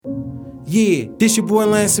Yeah, this your boy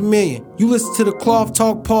Lance Million. You listen to the Cloth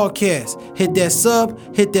Talk Podcast. Hit that sub,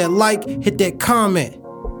 hit that like, hit that comment.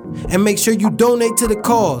 And make sure you donate to the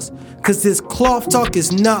cause, cause this Cloth Talk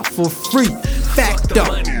is not for free. Fact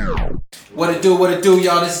up. What it do,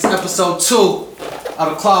 y'all? This is episode 2 of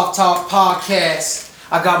the Cloth Talk Podcast.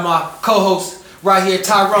 I got my co-host right here,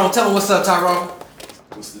 Tyrone. Tell him what's up, Tyrone.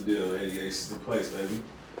 What's the deal? 88 is the place, baby.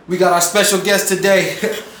 We got our special guest today,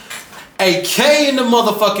 AK in the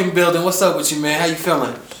motherfucking building. What's up with you, man? How you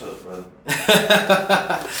feeling? What's up, brother?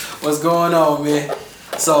 What's going on, man?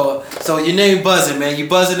 So your name buzzing, man. You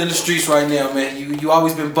buzzing in the streets right now, man. You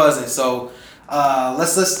always been buzzing. So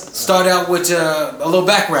let's start out with a little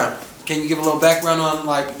background. Can you give a little background on,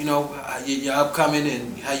 like, you know, your upcoming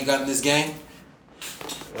and how you got in this game?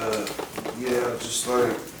 Yeah, I just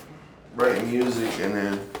started writing music and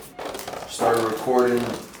then started recording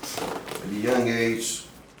at a young age.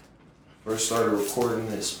 First started recording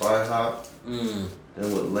at Spy Hop, then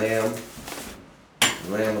with Lamb.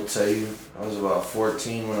 Lamb will tell you, I was about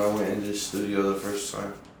 14 when I went into the studio the first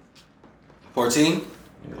time. 14?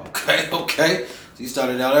 Yeah. Okay. So you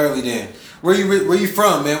started out early then. Where you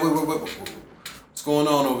from, man? What's going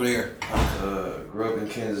on over there? Grew up in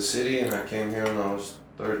Kansas City and I came here when I was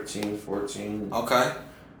 13, 14. Okay.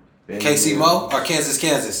 KC Mo or Kansas?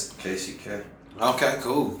 KCK. Okay,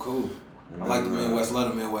 cool. I like the Midwest, love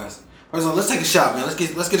the Midwest. First of all, let's take a shot, man. Let's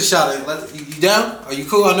get a shot. You down? Are you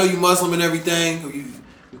cool? I know you Muslim and everything. You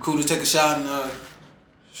cool to take a shot and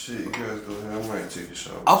Shit, you guys go ahead. I might take a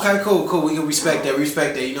shot. Okay, cool. We can respect that.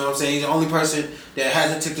 You know what I'm saying? He's the only person that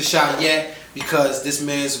hasn't took the shot yet because this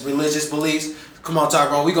man's religious beliefs. Come on,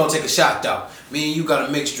 Tyrone. We gonna take a shot though. Me and you got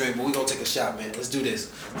a mixed drink, but we gonna take a shot, man. Let's do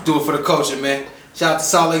this. Let's do it for the culture, man. Shout out to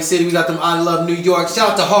Salt Lake City. We got them I Love New York. Shout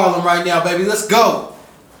out to Harlem right now, baby. Let's go.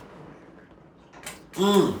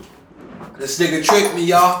 This nigga tricked me,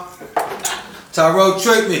 y'all. Tyrone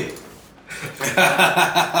tricked me.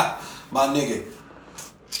 My nigga.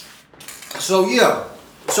 So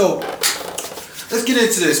let's get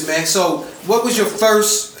into this, man. So what was your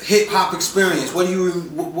first hip hop experience? What do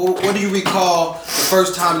you recall the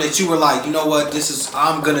first time that you were like, you know what,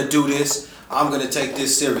 I'm gonna do this. I'm gonna take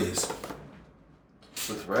this serious.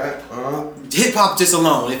 With rap? Hip hop just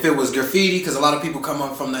alone. If it was graffiti, because a lot of people come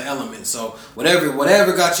up from the elements. So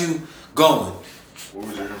whatever got you going. What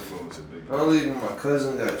was your influence in Big? Probably when my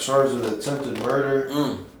cousin got charged with attempted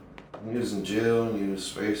murder. He was in jail and he was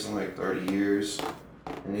facing like 30 years.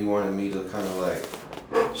 And he wanted me to kind of like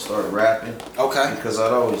start rapping. Okay. Because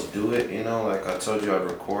I'd always do it, you know, like I told you I'd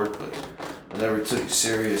record, but I never took it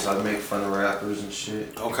serious. I'd make fun of rappers and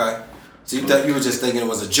shit. Okay. So you were just thinking it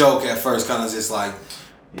was a joke at first, kind of just like...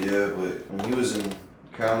 Yeah, but when he was in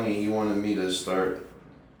county, he wanted me to start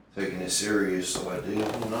taking it serious, so I did,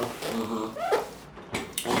 you know?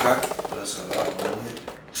 Okay. That's how I went.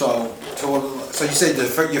 So you said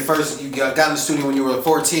you got in the studio when you were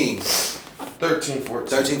 14. 13, 14.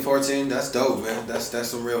 13, 14, that's dope, man. That's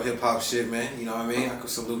some real hip hop shit, man. You know what I mean? I could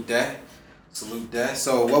salute that.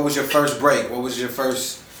 So what was your first break? What was your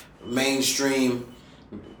first mainstream,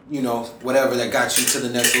 you know, whatever that got you to the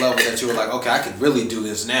next level that you were like, okay, I could really do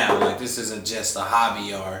this now. Like, this isn't just a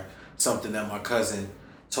hobby or something that my cousin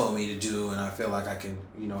told me to do and I feel like I can,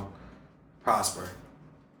 you know, prosper.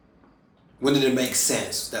 When did it make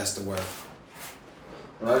sense? That's the word.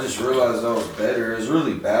 When I just realized I was better. It was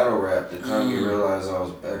really battle rap that kind of me realized I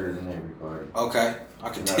was better than everybody. Okay, I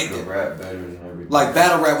can take that. I could rap better than everybody. Like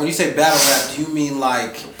battle rap, when you say battle rap, do you mean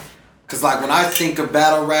like... Because like when I think of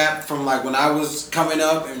battle rap from like when I was coming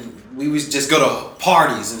up and we would just go to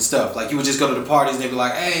parties and stuff. Like you would just go to the parties and they'd be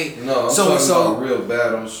like, hey, no, I'm talking about real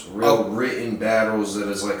battles, written battles that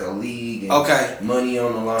is like a league and money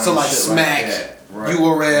on the line. So like shit Smack, like that. Right.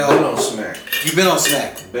 URL. Been on Smack. You been on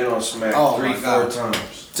Smack? Been on Smack 3-4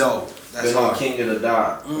 times. Dope. That's been hard. On King of the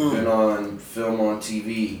Dot. Been on Film on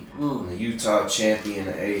TV. The Utah champion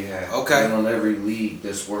of AHAT. Okay. Been on every league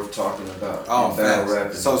that's worth talking about. Oh, battle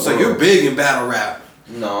rap. So you're big in battle rap.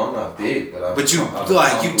 No, I'm not big, but you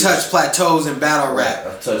touch plateaus in battle rap.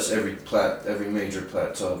 I've touched every major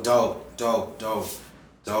plateau. Dope.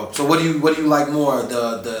 So what do you like more?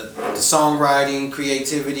 The songwriting,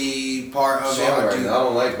 creativity part of it? I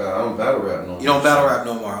don't like that. I don't battle rap no more. You don't battle rap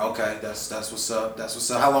no more. Okay, that's what's up.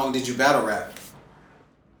 How long did you battle rap?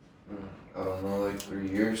 I don't know, like 3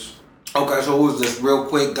 years. Okay, so it was just real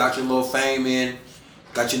quick, got your little fame in,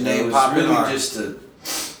 got your name popping. It was really just to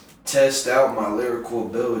test out my lyrical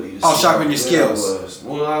ability. Sharpen your skills.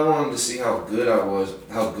 Well, I wanted to see how good I was,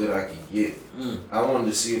 how good I could get. I wanted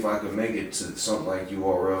to see if I could make it to something like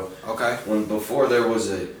URL. Okay. Before there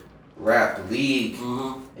was a rap league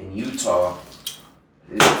in Utah,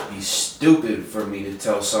 it'd be stupid for me to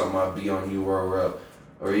tell something I'd be on URL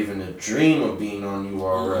or even a dream of being on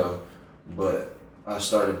URL. But I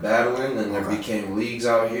started battling, and there became leagues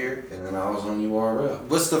out here, and then I was on URL.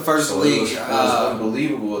 What's the first league? It was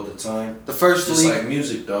unbelievable at the time. The first just league, like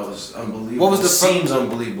music, though, was unbelievable. What was the seems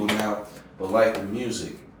unbelievable now, but like the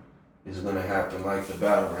music is gonna happen, like the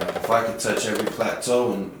battle rap. If I could touch every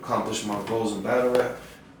plateau and accomplish my goals in battle rap,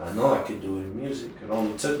 I know I could do it in music. It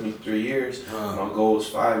only took me 3 years. My goal was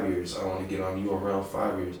 5 years. I want to get on URL in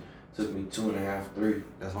 5 years. It took me 2.5, 3.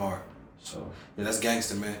 That's hard. So yeah, that's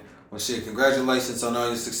gangster, man. Well, shit, congratulations on all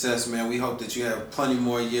your success, man. We hope that you have plenty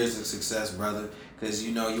more years of success, brother. Because,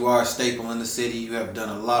 you know, you are a staple in the city. You have done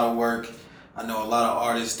a lot of work. I know a lot of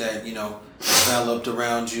artists that, you know, developed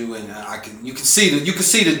around you, and you can see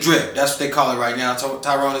the drip. That's what they call it right now.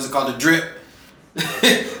 Tyrone, is it called the drip?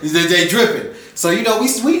 they dripping. So, you know,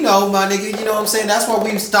 we know, my nigga, you know what I'm saying? That's why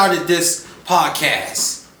we started this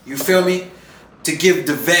podcast. You feel me? To give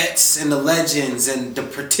the vets and the legends and the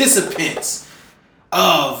participants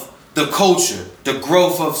of the culture, the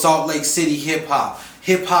growth of Salt Lake City hip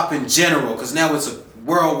hop in general, because now it's a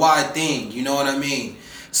worldwide thing, you know what I mean?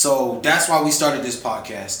 So that's why we started this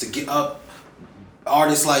podcast, to get up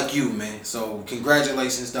artists like you, man. So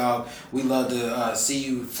congratulations, dog. We love to see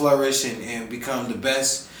you flourish and become the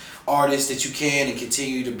best artist that you can, and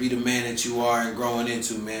continue to be the man that you are and growing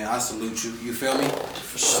into, man. I salute you. You feel me?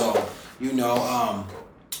 For sure. So, you know,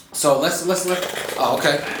 so let's oh,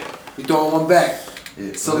 okay. We throwing one back.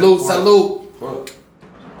 Yeah, salute. Pour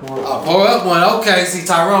up one. Okay, see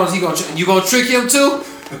Tyrone's, you gonna trick him too?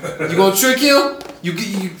 You gonna trick him? You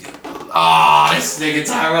this nigga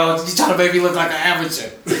Tyrone, you trying to make me look like an amateur.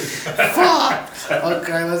 Fuck.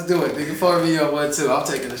 Okay, let's do it. Nigga, pour me up one too. I'm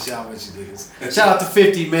taking a shot with you niggas. Shout out to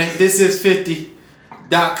 50, man. This is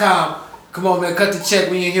 50.com. Come on, man, cut the check.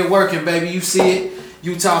 We in here working, baby. You see it.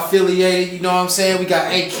 Utah affiliated, you know what I'm saying? We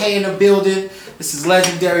got AK in the building. This is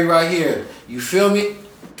legendary right here. You feel me?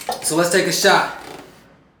 So let's take a shot.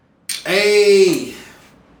 Hey.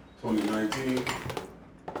 2019.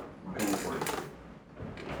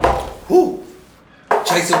 Whoo.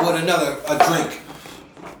 Chase it with a drink.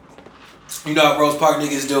 You know what Rose Park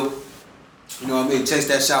niggas do. You know what I mean? Chase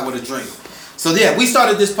that shot with a drink. So yeah, we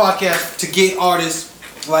started this podcast to get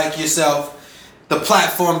artists like yourself the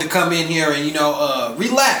platform to come in here and, you know,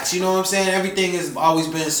 relax. You know what I'm saying? Everything has always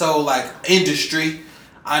been so, like, industry.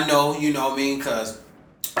 I know, you know what I mean? Because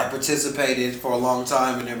I participated for a long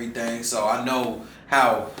time and everything. So I know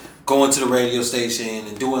how going to the radio station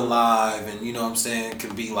and doing live and, you know what I'm saying,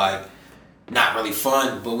 can be, like, not really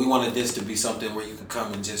fun. But we wanted this to be something where you can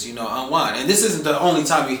come and just, you know, unwind. And this isn't the only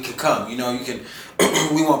time you can come. You know, you can,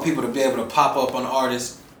 we want people to be able to pop up on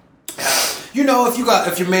artists. You know, if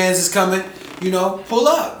your man's is coming, you know, pull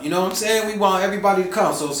up. You know what I'm saying? We want everybody to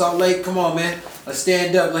come. So Salt Lake, come on, man. Let's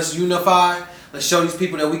stand up. Let's unify. Let's show these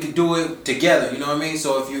people that we can do it together. You know what I mean?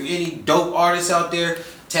 So if you're any dope artists out there,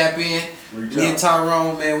 tap in. Me and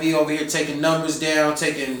Tyrone, man, we over here taking numbers down,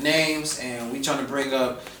 taking names, and we trying to bring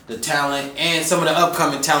up the talent and some of the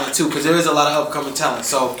upcoming talent too, because there is a lot of upcoming talent.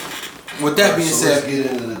 So with that being said, let's get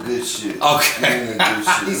into the good shit. Okay. Get into the good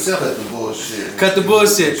shit. Let's cut the bullshit. Cut the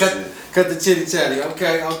bullshit. Cut the chitty chatty.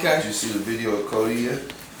 Okay. Did you see the video of Cody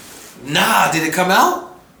yet? Nah, did it come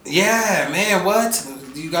out? Yeah, man, what?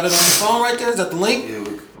 You got it on your phone right there? Is that the link? Yeah,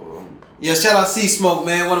 yeah, shout out C Smoke,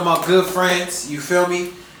 man. One of my good friends. You feel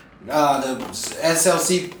me? The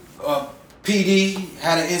SLC PD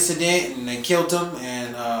had an incident and they killed him,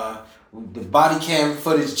 and the body cam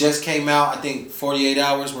footage just came out. I think 48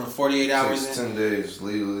 hours. We're 48 hours in. 10 days.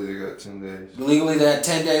 Legally, they got 10 days. Legally, they had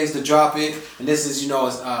 10 days to drop it. And this is, you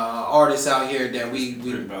know, artists out here that we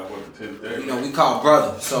you know, we call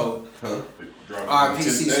brother. So, R.I.P.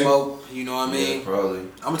 C Smoke. You know what I mean? Yeah, probably.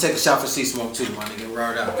 I'm gonna take a shot for C Smoke too, my nigga.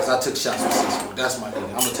 Word out, because I took shots for C Smoke. That's my nigga.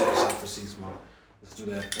 I'm gonna take a shot for C Smoke. Let's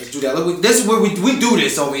do that. Look, this is where we do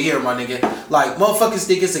this over here, my nigga. Like, motherfuckers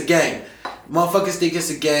think it's a game.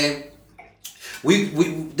 We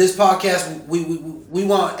this podcast, we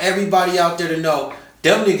want everybody out there to know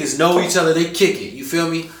them niggas know each other. They kick it. You feel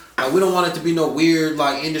me? Like, we don't want it to be no weird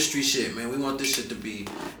like industry shit, man. We want this shit to be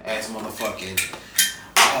as motherfucking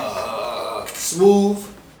smooth,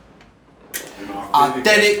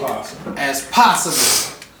 authentic as possible.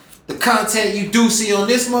 The content you do see on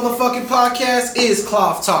this motherfucking podcast is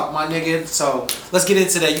cloth talk, my nigga. So let's get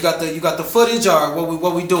into that. You got the footage, or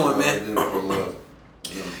what we doing, man?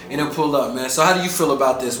 It didn't pull up, man. So how do you feel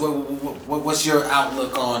about this? What's your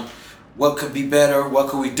outlook on what could be better? What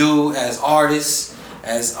could we do as artists,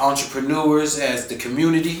 as entrepreneurs, as the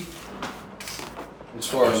community? As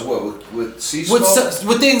far as what with C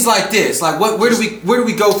with things like this, like where do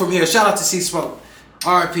we go from here? Shout out to C Smoke,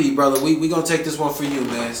 R.I.P. brother. We gonna take this one for you,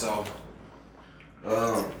 man. So,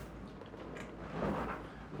 well,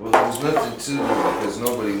 there's nothing to do because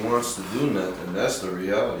nobody wants to do nothing. That's the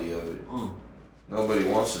reality of it. Nobody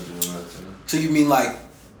wants to do nothing. So you mean like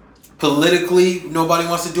politically, nobody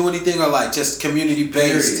wants to do anything, or like just community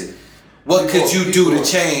based? Period. What could you do to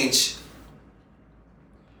change?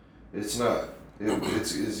 It's not.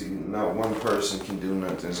 It's not one person can do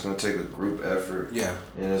nothing. It's gonna take a group effort. Yeah.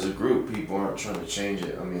 And as a group, people aren't trying to change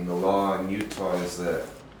it. I mean, the law in Utah is that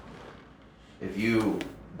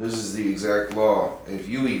this is the exact law. If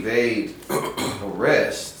you evade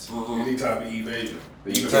arrest, Any type of evasion.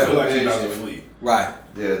 Any You type feel like of you're about to evasion. flee. Right.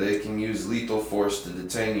 yeah, they can use lethal force to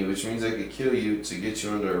detain you, which means they could kill you to get you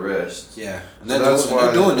under arrest. Yeah. And So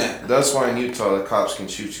they're doing that. That's why in Utah the cops can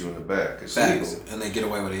shoot you in the back. It's Facts. legal. And they get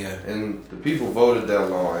away with it, yeah. And the people voted that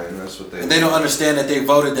law, and that's what they. And they don't understand that they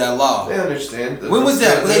voted that law. They understand. When was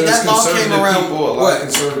that? There's That law came conservative around, People, a lot what? of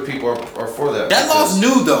conservative people are for that. That law's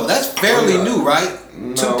new though. That's fairly Oh, yeah. new, right?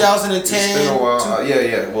 No, 2010. It's been a while.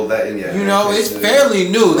 Yeah. Well, yeah. You know, it's fairly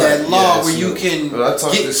new, that Right, law yeah, where it's you new. can But I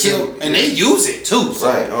talked get to Sam- killed, and they use it too. So.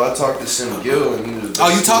 Right. Oh, I talked to Sam Gill, and he was. Oh,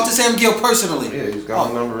 you talked to Sam Gill personally? Yeah, he's got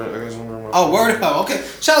my number. I got his number. Oh, word up. Okay.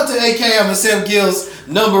 Shout out to AKM and Sam Gill's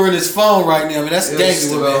number in his phone right now. I mean, that's Yeah, gangster,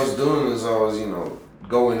 see, what I man. was doing is I was,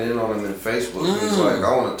 going in on him in Facebook. He's like,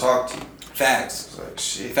 I want to talk to you. Facts. It's like,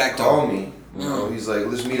 shit, Facto. call me. He's like,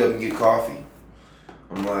 let's meet up and get coffee.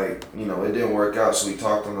 I'm like, it didn't work out, so we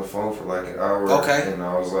talked on the phone for like an hour. Okay. And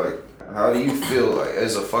I was like, how do you feel, like,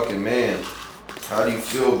 as a fucking man, how do you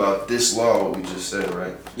feel about this law, what we just said,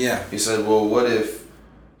 right? Yeah. He said, well, what if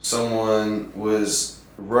someone was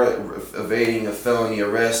evading a felony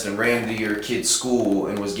arrest and ran to your kid's school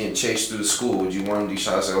and was getting chased through the school? Would you want him to be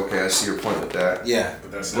shot? I said, okay, I see your point with that. Yeah.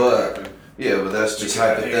 But that's But that's just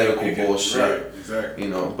hypothetical bullshit. Right, exactly.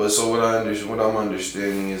 But so what I'm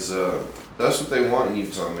understanding is that's what they want in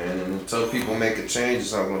Utah, man. And until people make a change,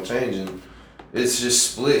 it's not gonna change. And it's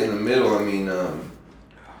just split in the middle. I mean,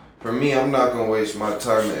 for me, I'm not gonna waste my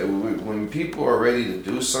time. When people are ready to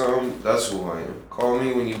do something, that's who I am. Call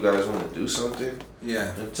me when you guys want to do something.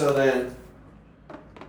 Yeah. Until then,